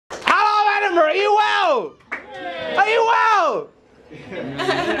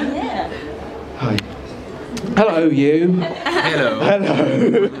Yeah. Hi. Hello, you. Hello. Hello.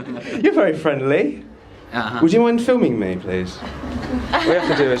 You're very friendly. Would you mind filming me, please? What you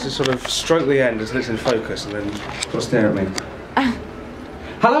have to do is just sort of stroke the end until it's in focus and then sort of stare at me.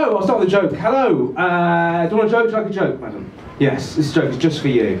 Hello, I'll start with a joke. Hello. Do you want a joke? Do you like a joke, madam? Yes, this joke is just for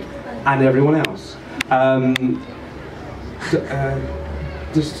you and everyone else.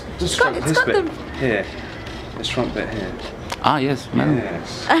 Just shrunk this bit here. This shrunk bit here. Ah, yes, madam.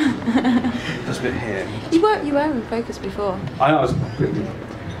 Yes. This bit here. You were in focus before. I was.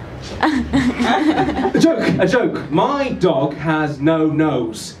 A joke. My dog has no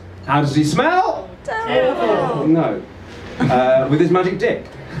nose. How does he smell? Terrible. No. With his magic dick.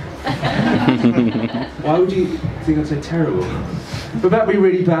 Why would you think I'd say terrible? But that'd be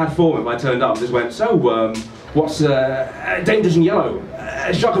really bad form if I turned up and just went, so, what's dangerous and yellow?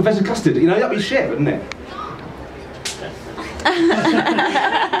 Shark infested custard. You know, that'd be shit, wouldn't it?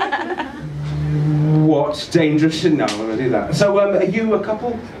 What's dangerous? No, I'm going to do that. So, are you a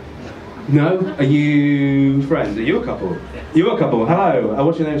couple? No? Are you friends? Are you a couple? Yeah. You're a couple. Hello.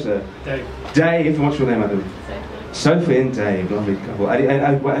 What's your name, sir? Dave. Dave. What's your name, madam? Sophie and Dave. Lovely couple.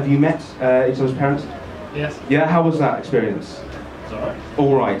 Have you met each other's parents? Yes. Yeah. How was that experience? It's alright.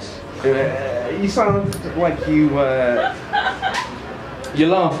 All right. You sound like you're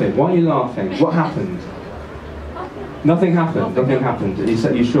laughing. Why are you laughing? What happened? Nothing happened. Nothing happened. You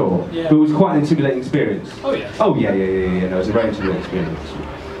said you sure? Yeah. But it was quite an intimidating experience. Oh yeah. Oh yeah. No, it was a very intimidating experience.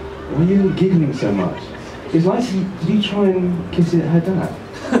 Why are you giggling so much? It's like did you try and kiss her dad?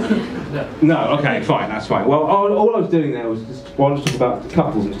 No. No. Okay. Fine. That's fine. Well, all I was doing there was just I was talking about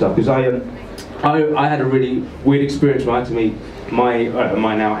couples and stuff because I had a really weird experience when I had to meet my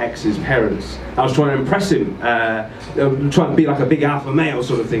now ex's parents. I was trying to impress him, trying to be like a big alpha male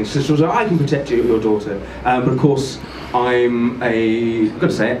sort of thing. So she was like, I can protect you, your daughter. But of course, I'm I've got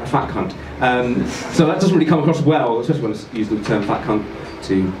to say it, a fat cunt. So that doesn't really come across well, especially when I use the term fat cunt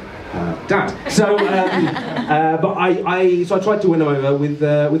to dad. So, but I tried to win him over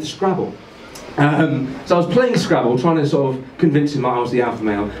with Scrabble. So I was playing Scrabble, trying to sort of convince him that I was the alpha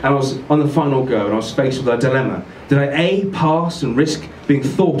male, and I was on the final go, and I was faced with a dilemma. Did I A, pass and risk being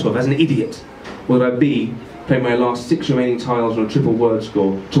thought of as an idiot, or did I B, play my last 6 remaining tiles on a triple word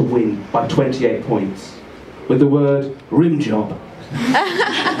score to win by 28 points, with the word rim job?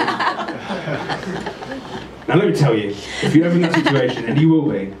 Now let me tell you, if you're ever in that situation, and you will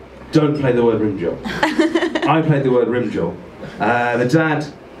be, don't play the word rim job. I played the word rim job. The dad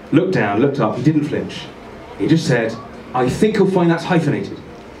looked down, looked up, he didn't flinch. He just said, I think you'll find that's hyphenated.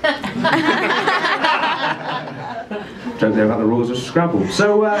 Joke there about the rules of Scrabble.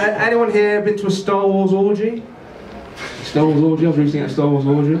 So, anyone here been to a Star Wars orgy? Star Wars orgy? I was recently at a Star Wars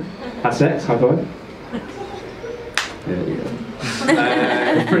orgy. Had sex, high five. There we go.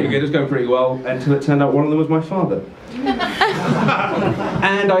 It was pretty good, it was going pretty well, until it turned out one of them was my father.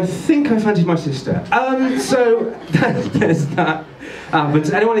 And I think I fancied my sister. So, there's that. But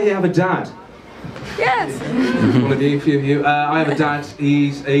does anyone here have a dad? Yes. One of you, a few of you. I have a dad.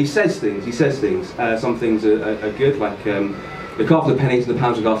 He says things. Some things are good, like look after the pennies and the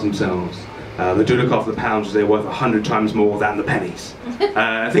pounds look after themselves. They do look after the pounds as they're worth 100 times more than the pennies.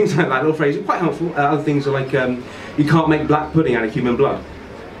 Things like that. Little phrases are quite helpful. Other things are like you can't make black pudding out of human blood.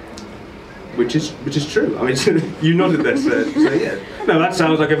 Which is true. I mean, you nodded there, so yeah. No, that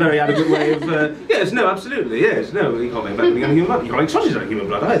sounds like a very adequate way of. Yes, no, absolutely, yes, no. You can't make black pudding out of human blood. You can't make sausage out of human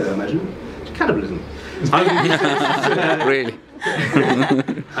blood either. I imagine it's cannibalism. Really?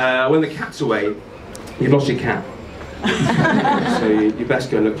 When the cat's away, you've lost your cat. So you best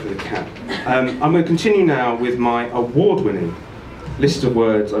go look for the cat. I'm going to continue now with my award-winning list of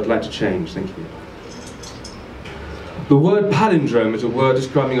words I'd like to change. Thank you. The word palindrome is a word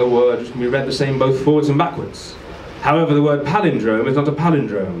describing a word which can be read the same both forwards and backwards. However, the word palindrome is not a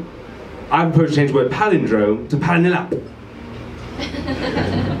palindrome. I propose to change the word palindrome to palinilap.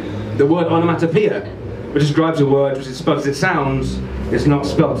 The word onomatopoeia, which describes a word which is spelled as it sounds, is not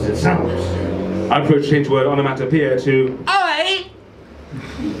spelled as it sounds. I propose to change the word onomatopoeia to OE,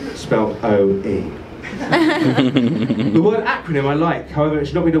 spelled O-E. The word acronym I like, however it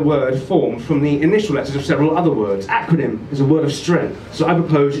should not be the word formed from the initial letters of several other words. Acronym is a word of strength, so I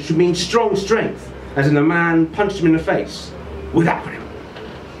propose it should mean strong strength, as in a man punched him in the face with acronym.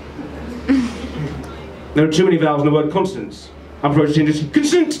 There are too many vowels in the word consonants. I propose to change it to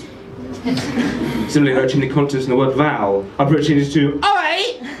consonant. Similarly, there are too many consonants in the word vowel. I propose to change it to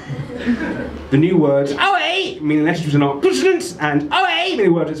OE. The new words OE, meaning letters which are not consonants, and OA, meaning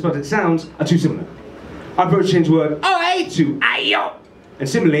the words that spelled as it sounds, are too similar. I propose to change the word OA to AYO. And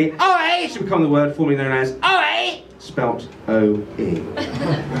similarly, OA should become the word formerly known as OA, spelt O-E.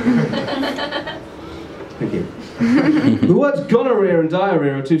 Thank you. The words gonorrhea and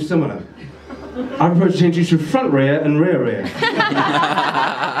diarrhea are too similar. I propose to change you to front rear and rear rear.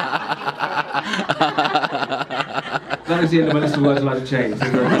 That is the end of my list of words I'd like to change.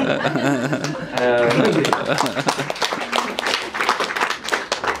 Thank you.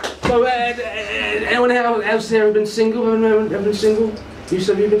 So, anyone else here have been single? Ever been single? You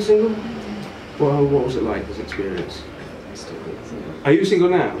said you've been single? Well, what was it like, this experience? Are you single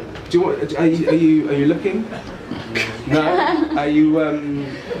now? Do you want? Are you looking? No. Are you?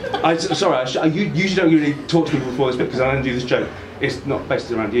 Sorry. You usually don't really talk to people before this bit because I don't do this joke. It's not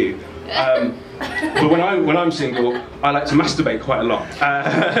based around you. But when I'm single, I like to masturbate quite a lot.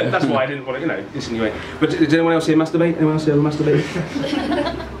 That's why I didn't want to, insinuate. But did anyone else here masturbate? Anyone else here ever masturbate?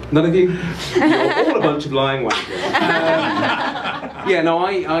 None of you? You're all a bunch of lying wankers. Yeah, no,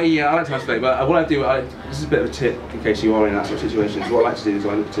 I like to masturbate, but what I do, this is a bit of a tip in case you are in that sort of situation. So what I like to do is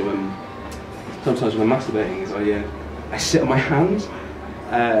I look to, sometimes when I'm masturbating, is I sit on my hand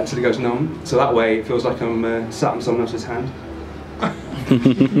until it goes numb. So that way it feels like I'm sat on someone else's hand.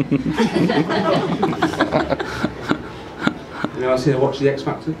 Anyone else here watch the X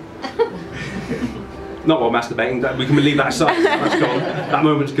Factor? Not while masturbating, we can leave that aside, that's gone. That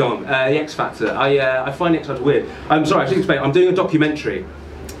moment's gone. The X Factor, I find the X Factor weird. I'm sorry, I should explain, I'm doing a documentary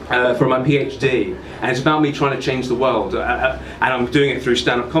for my PhD, and it's about me trying to change the world, and I'm doing it through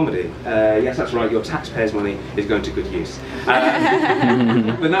stand-up comedy. Yes, that's right, your taxpayers' money is going to good use.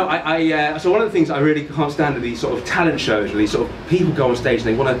 But no, so one of the things I really can't stand are these sort of talent shows, where these sort of people go on stage and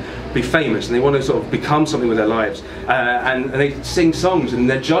they want to be famous, and they want to sort of become something with their lives, and they sing songs, and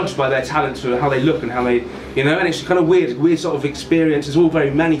they're judged by their talents for how they look and how they, and it's kind of weird sort of experience. It's all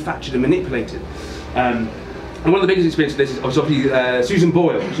very manufactured and manipulated. And one of the biggest experiences of this is obviously Susan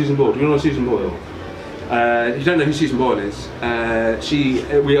Boyle. Susan Boyle, do you know Susan Boyle? If you don't know who Susan Boyle is,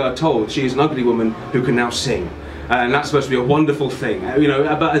 we are told she is an ugly woman who can now sing. And that's supposed to be a wonderful thing,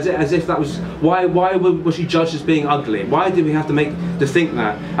 but as if that was, why was she judged as being ugly? Why did we have to think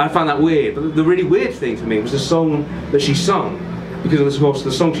that? I found that weird, but the really weird thing for me was the song that she sung, because of course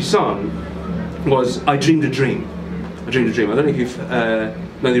the song she sung was I Dreamed a Dream. I Dreamed a Dream. I don't know if you've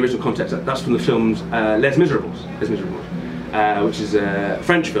know the original context. That's from the films Les Miserables, which is a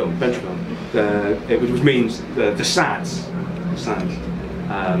French film, which means the Sads.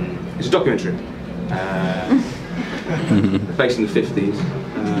 It's a documentary based in the 50s.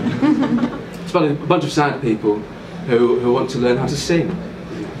 It's about a bunch of sad people who want to learn how to sing.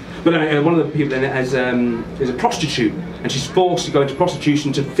 But one of the people in it is a prostitute, and she's forced to go into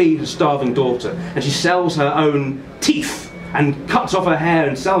prostitution to feed her starving daughter, and she sells her own teeth and cuts off her hair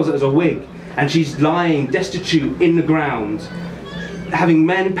and sells it as a wig, and she's lying destitute in the ground, having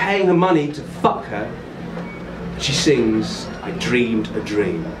men paying her money to fuck her. She sings, I dreamed a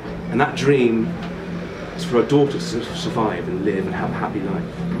dream, and that dream is for her daughter to survive and live and have a happy life.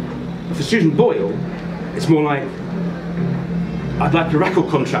 But for Susan Boyle, it's more like, I'd like a record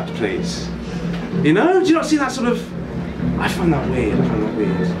contract, please. Do you not see that sort of? I find that weird.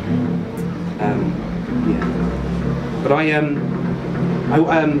 Yeah. But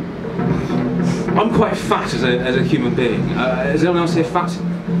I'm quite fat as a human being. Is anyone else here fat?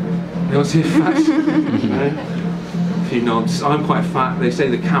 Anyone else here fat? No? A few nods. I'm quite fat. They say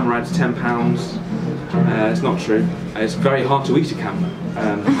the camera adds 10 pounds. It's not true. It's very hard to eat a camera.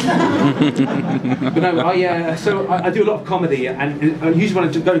 But no, so I do a lot of comedy, and usually when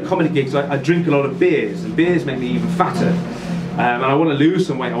I go to comedy gigs, I drink a lot of beers, and beers make me even fatter. And I want to lose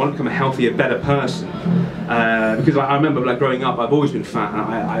some weight. I want to become a healthier, better person. Because I remember growing up, I've always been fat. And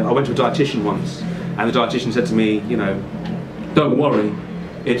I went to a dietitian once, and the dietitian said to me, don't worry,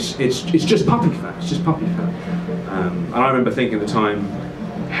 it's just puppy fat. It's just puppy fat. And I remember thinking at the time,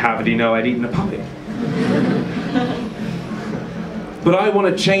 how did he know I'd eaten a puppy? But I want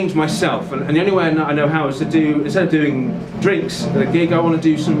to change myself, and the only way I know how is to do, instead of doing drinks at a gig, I want to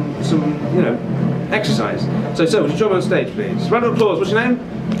do some exercise. So would you join me on stage, please? Round of applause. What's your name?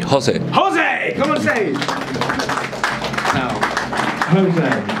 Jose. Jose, come on stage. Now, Jose,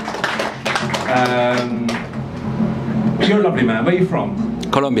 you're a lovely man. Where are you from?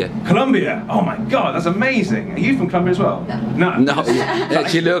 Colombia. Colombia. Oh my God, that's amazing. Are you from Colombia as well? No. No. Yeah,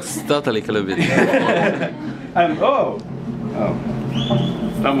 she looks totally Colombian. Oh.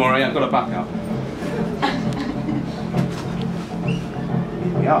 Don't worry, I've got a backup.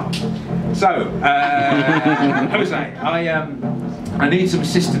 Here we are. So, Jose, I need some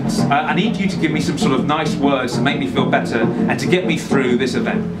assistance. I need you to give me some sort of nice words to make me feel better and to get me through this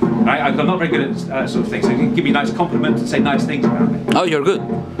event. Right? I'm not very good at that sort of thing, so you can give me nice compliments and say nice things about me. Oh, you're good.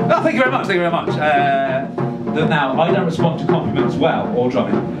 Oh, thank you very much. Thank you very much. that now I don't respond to compliments well or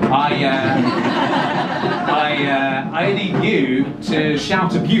drumming. I need you to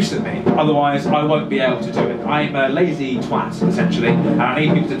shout abuse at me, otherwise I won't be able to do it. I'm a lazy twat, essentially, and I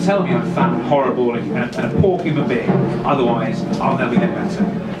need people to tell me I'm fat and horrible and a poor human being, otherwise I'll never get better.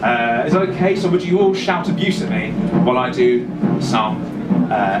 Is that okay? So would you all shout abuse at me while I do some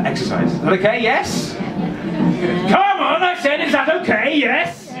exercise? Is that okay? Yes? Come on, I said, is that okay?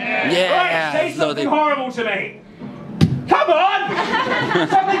 Yes? Yeah. Right, say something horrible to me. Come on!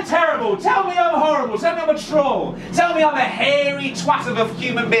 Something terrible. Tell me I'm horrible. Tell me I'm a troll. Tell me I'm a hairy twat of a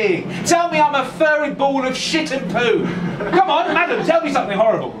human being. Tell me I'm a furry ball of shit and poo. Come on, madam, tell me something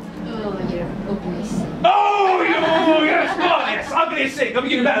horrible. Oh, you're ugly. Oh, yes, come on, yes. Ugly as sick. I'm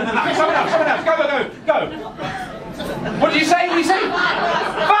getting better than that. Someone else, go. What did you say? What did you say?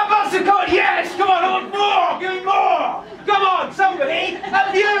 Fat bastard, come on, yes, come on, I want more, give me more. Come on, somebody,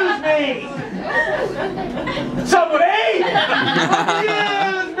 abuse me. Somebody,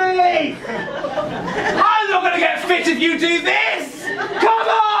 abuse me. I'm not going to get fit if you do this. Come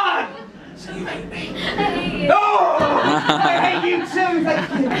on. So you hate me. Oh, I hate you too, thank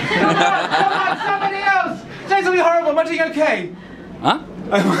you. Come on, somebody else. Say something horrible, am I doing okay? Huh?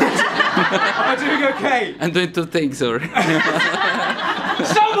 Am I doing okay? I'm doing two things, sorry.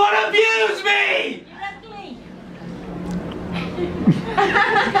 Someone abuse me!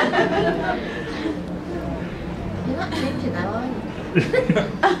 You're not changing now, are you?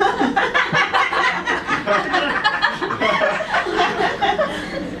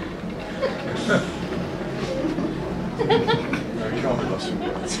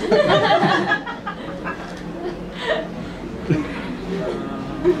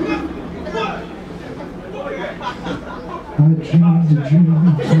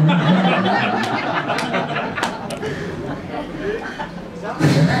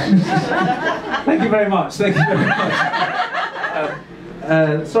 Thank you very much. Thank you very much.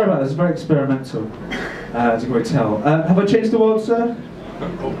 Sorry about this. It's very experimental, as you can tell. Have I changed the world, sir?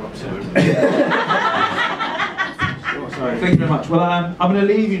 Oh, absolutely. Sorry. Thank you very much. Well, I'm going to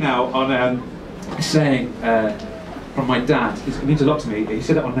leave you now on saying from my dad. It means a lot to me. He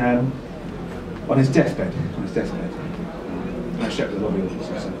said it on his deathbed. On his deathbed. I share it with the lobby audience.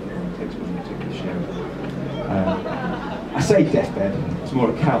 So it takes me to share it. I say deathbed. It's more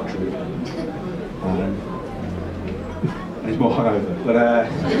a couch really. And he's more hungover, but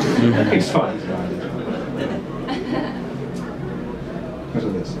it's fine. Because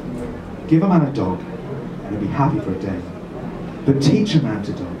of this. Give a man a dog, and he'll be happy for a day. But teach a man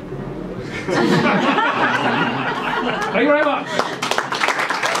to dog. Thank you very much.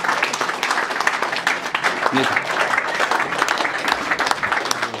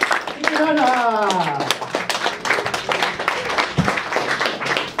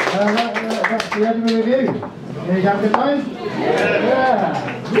 That's the Edinburgh Revue. Did you have a good time? Yeah.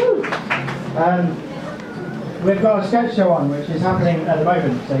 Woo. We've got a sketch show on, which is happening at the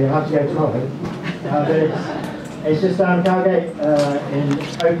moment, so you'll have to go tomorrow. But it's just down Cowgate in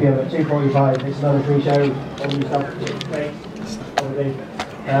Opium at 2:45. It's another free show. All new stuff. Great. Obviously.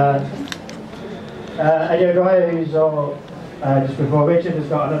 Eddie O'Dwyer, who's just before Richard, has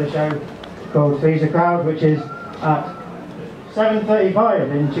got another show called Please the Crowd, which is at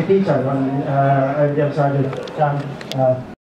 7:35 in Chiquito, on over the other side of town.